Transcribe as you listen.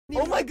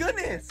Oh my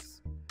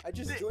goodness! I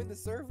just joined the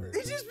server.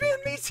 They just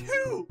banned me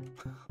too!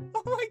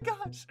 Oh my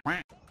gosh!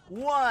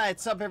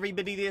 What's up,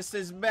 everybody? This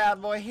is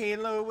Bad Boy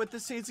Halo with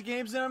the States of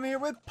Games, and I'm here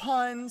with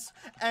Puns,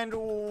 and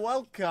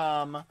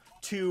welcome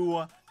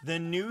to the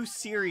new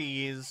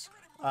series.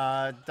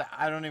 I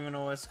don't even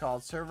know what it's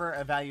called, server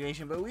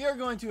evaluation, but we are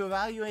going to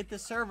evaluate the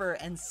server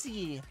and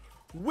see,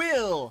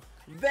 will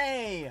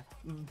they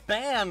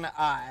ban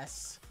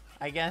us?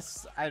 I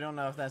guess, I don't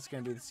know if that's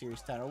going to be the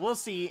series title. We'll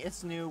see.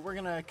 It's new. We're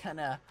going to kind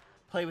of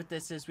play with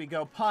this as we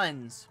go.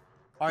 Puns,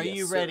 are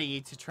you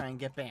ready to try and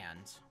get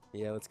banned?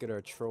 Yeah, let's get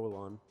our troll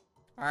on.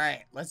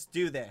 Alright, let's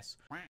do this.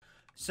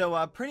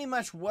 So, pretty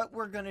much what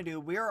we're going to do,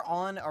 we are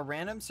on a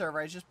random server.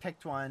 I just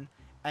picked one,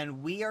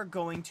 and we are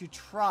going to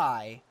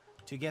try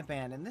to get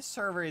banned. And this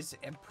server is,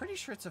 I'm pretty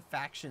sure it's a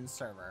faction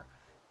server.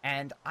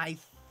 And I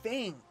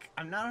think,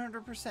 I'm not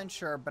 100%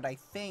 sure, but I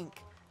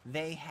think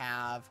they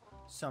have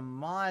some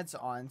mods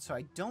on, so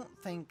I don't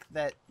think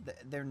that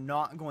they're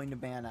not going to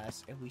ban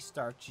us if we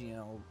start, you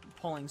know,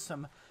 pulling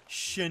some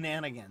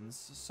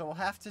shenanigans. So we'll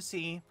have to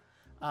see.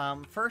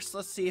 First,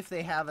 let's see if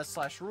they have a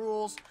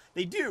 /rules.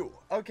 They do.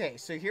 Okay,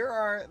 so here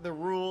are the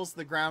rules,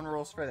 the ground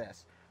rules for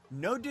this.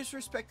 No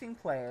disrespecting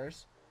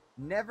players.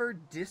 Never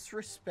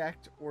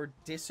disrespect or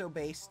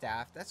disobey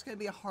staff. That's going to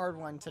be a hard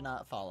one to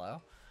not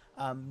follow.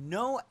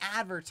 No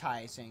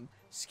advertising.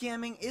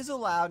 Scamming is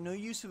allowed. No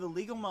use of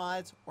illegal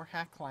mods or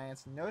hack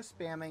clients. No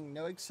spamming.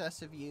 No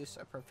excessive use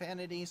of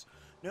profanities.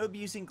 No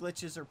abusing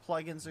glitches or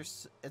plugins or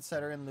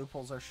etc. in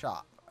loopholes or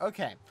shop.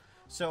 Okay,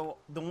 so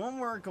the one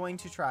we're going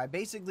to try,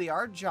 basically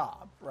our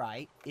job,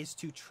 right, is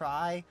to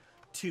try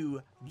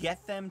to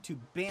get them to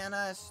ban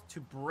us, to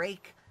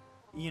break,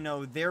 you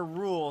know, their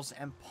rules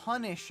and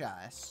punish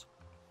us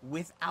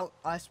without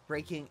us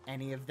breaking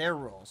any of their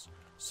rules.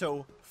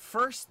 So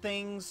first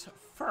things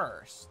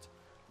first,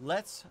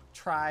 let's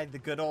try the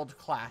good old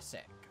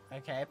classic.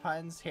 Okay,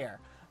 Puns, here.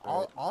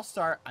 I'll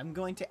start. I'm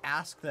going to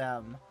ask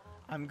them.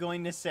 I'm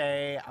going to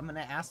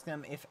ask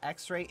them if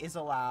Xray is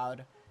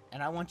allowed,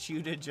 and I want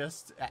you to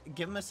just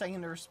give them a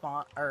second to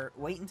respond, or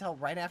wait until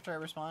right after I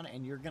respond,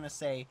 and you're going to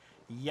say,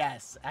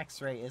 yes,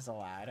 Xray is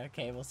allowed.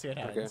 Okay, we'll see what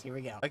happens. Okay. Here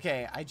we go.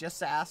 Okay, I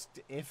just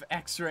asked if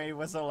Xray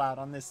was allowed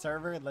on this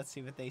server. Let's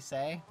see what they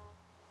say.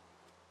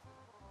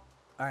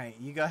 Alright,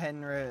 you go ahead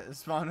and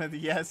respond with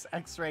yes,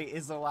 Xray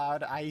is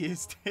allowed. I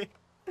used it.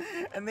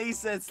 And they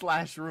said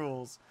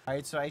 /rules.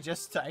 Alright, so I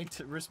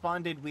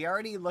responded. We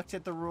already looked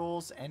at the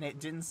rules and it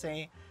didn't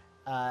say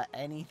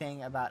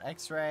anything about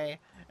Xray.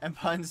 And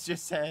Puns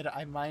just said,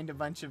 I mined a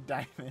bunch of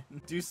diamonds.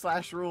 Do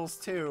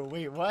 /rules too.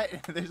 Wait, what?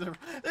 There's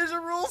a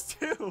rules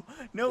too.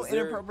 No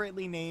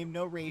inappropriately named,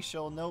 no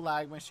racial, no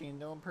lag machine,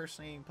 no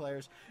impersonating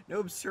players, no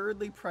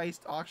absurdly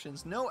priced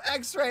auctions, no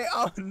Xray.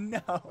 Oh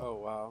no. Oh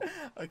wow.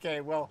 Okay,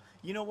 well,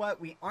 you know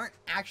what? We aren't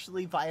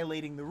actually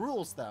violating the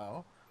rules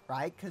though,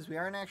 right? Because we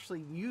aren't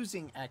actually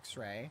using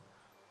Xray.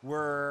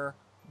 We're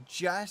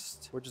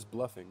just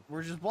bluffing.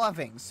 We're just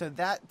bluffing. So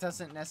that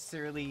doesn't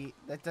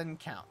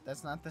count.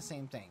 That's not the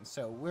same thing.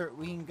 So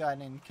we can go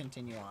ahead and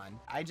continue on.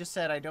 I just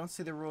said I don't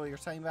see the rule you're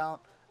talking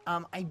about.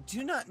 I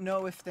do not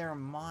know if there are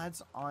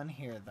mods on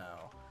here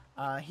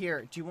though.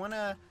 Here, do you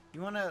wanna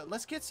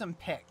let's get some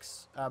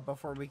pics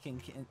before we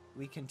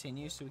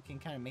continue, so we can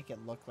kind of make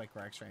it look like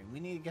we're X-raying. We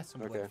need to get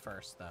some wood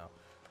first though.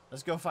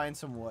 Let's go find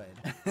some wood.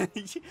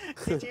 Did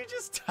you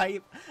just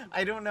type?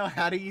 I don't know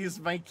how to use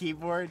my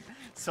keyboard,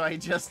 so I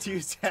just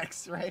used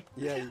Xray.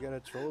 Yeah, you gotta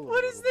troll.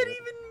 What does that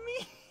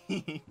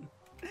even mean?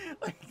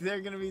 Like,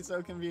 they're gonna be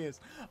so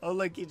confused. Oh,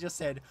 look, he just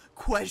said,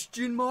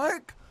 question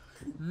mark?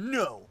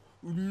 No.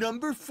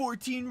 Number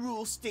 14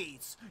 rule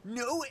states,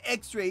 no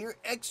Xray or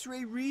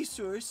Xray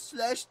resource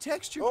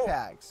 /texture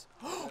packs.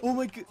 Oh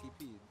my god.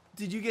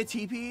 Did you get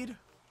TP'd?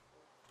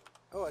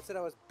 Oh, I said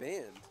I was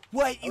banned.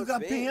 What? You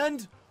got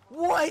banned?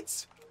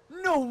 What?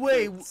 No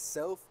way!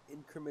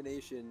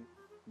 Self-incrimination,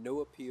 no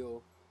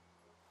appeal,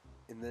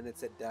 and then it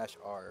said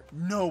 -R.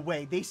 No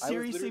way! They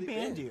seriously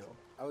banned you.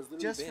 I was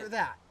literally just for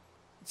that.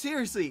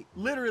 Seriously,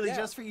 literally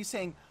just for you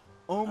saying,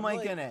 "Oh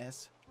my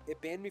goodness." It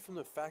banned me from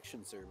the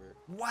faction server.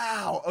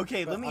 Wow.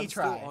 Okay, let me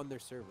try. I'm still on their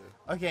server.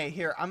 Okay,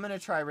 here, I'm gonna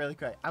try really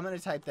quick. I'm gonna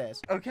type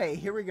this. Okay,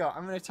 here we go.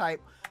 I'm gonna type,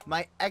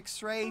 my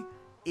Xray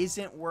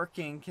isn't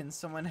working. Can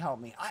someone help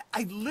me?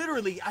 I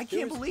literally, I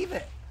can't believe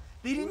it.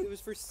 They didn't. It was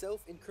for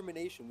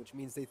self-incrimination, which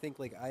means they think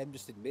like I am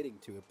just admitting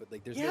to it, but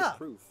like there's no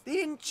proof. They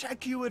didn't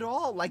check you at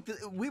all. Like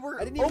we were.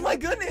 Oh my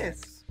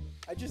goodness!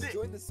 I just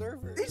joined the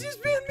server. They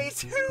just banned me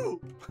too.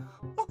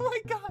 Oh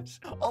my gosh!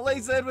 All I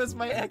said was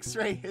my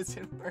Xray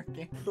isn't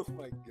working. Oh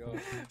my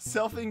god!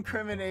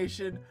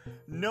 Self-incrimination,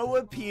 no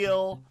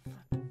appeal,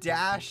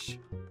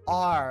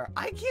 -R.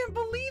 I can't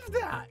believe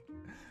that.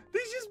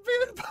 They just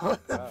banned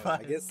both of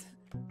us.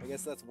 I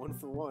guess that's 1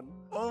 for 1.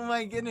 Oh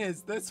my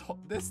goodness, that's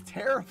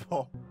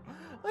terrible.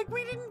 Like,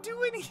 we didn't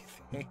do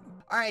anything.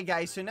 All right,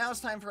 guys, so now it's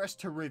time for us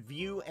to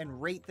review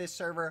and rate this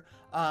server.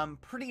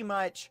 Pretty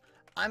much,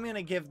 I'm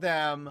gonna give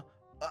them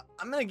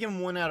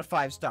 1 out of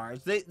 5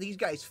 stars. These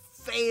guys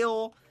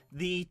fail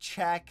the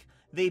check.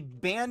 They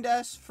banned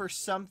us for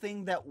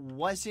something that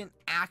wasn't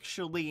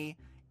actually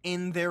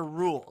in their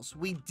rules.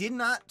 We did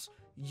not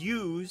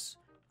use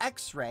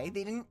Xray.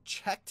 They didn't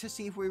check to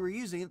see if we were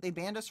using it. They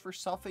banned us for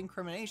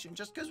self-incrimination.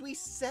 Just because we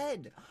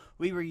said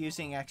we were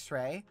using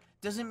Xray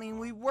doesn't mean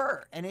we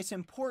were. And it's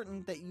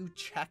important that you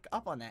check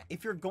up on that.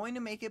 If you're going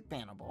to make it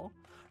bannable,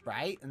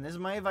 right? And this is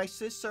my advice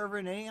to this server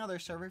and any other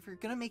server. If you're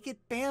going to make it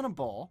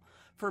bannable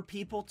for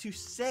people to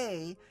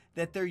say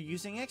that they're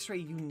using Xray,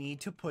 you need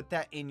to put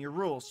that in your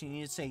rules. You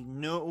need to say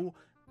no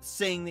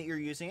saying that you're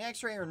using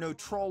Xray or no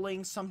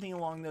trolling, something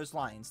along those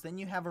lines. Then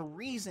you have a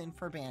reason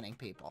for banning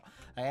people.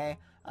 Okay?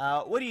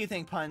 What do you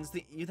think, Puns?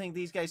 You think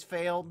these guys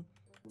failed?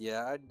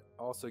 Yeah, I'd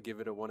also give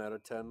it a 1 out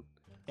of 10.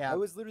 Yeah. I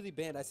was literally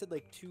banned. I said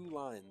like 2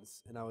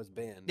 lines and I was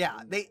banned. Yeah,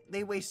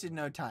 they wasted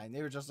no time.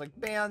 They were just like,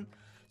 ban.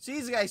 So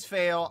these guys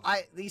fail.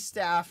 These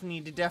staff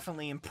need to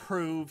definitely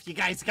improve. You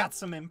guys got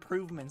some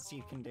improvements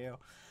you can do.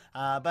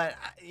 But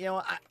you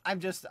know, I'm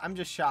just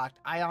shocked.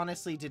 I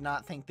honestly did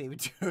not think they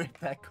would do it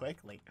that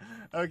quickly.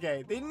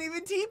 Okay, they didn't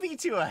even TP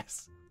to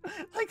us.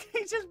 Like,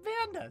 they just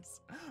banned us.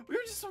 We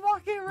were just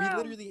walking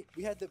around.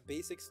 We had the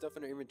basic stuff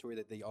in our inventory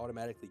that they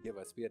automatically give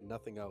us. We had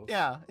nothing else.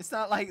 Yeah, it's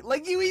not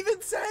like you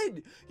even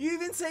said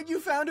you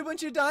found a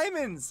bunch of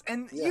diamonds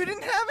and you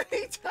didn't have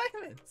any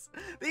diamonds.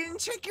 They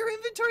didn't check your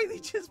inventory. They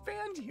just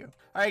banned you.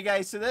 All right,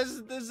 guys. So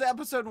this is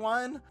episode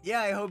 1.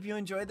 Yeah, I hope you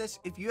enjoyed this.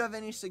 If you have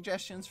any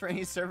suggestions for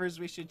any servers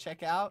we should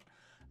check out,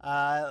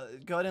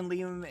 go ahead and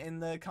leave them in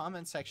the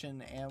comment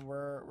section, and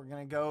we're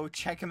gonna go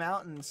check them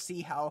out and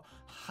see how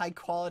high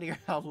quality or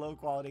how low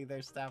quality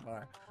their staff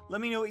are.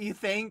 Let me know what you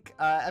think.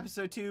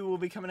 Episode 2 will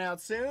be coming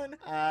out soon.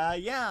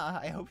 Yeah,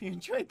 I hope you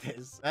enjoyed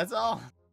this. That's all.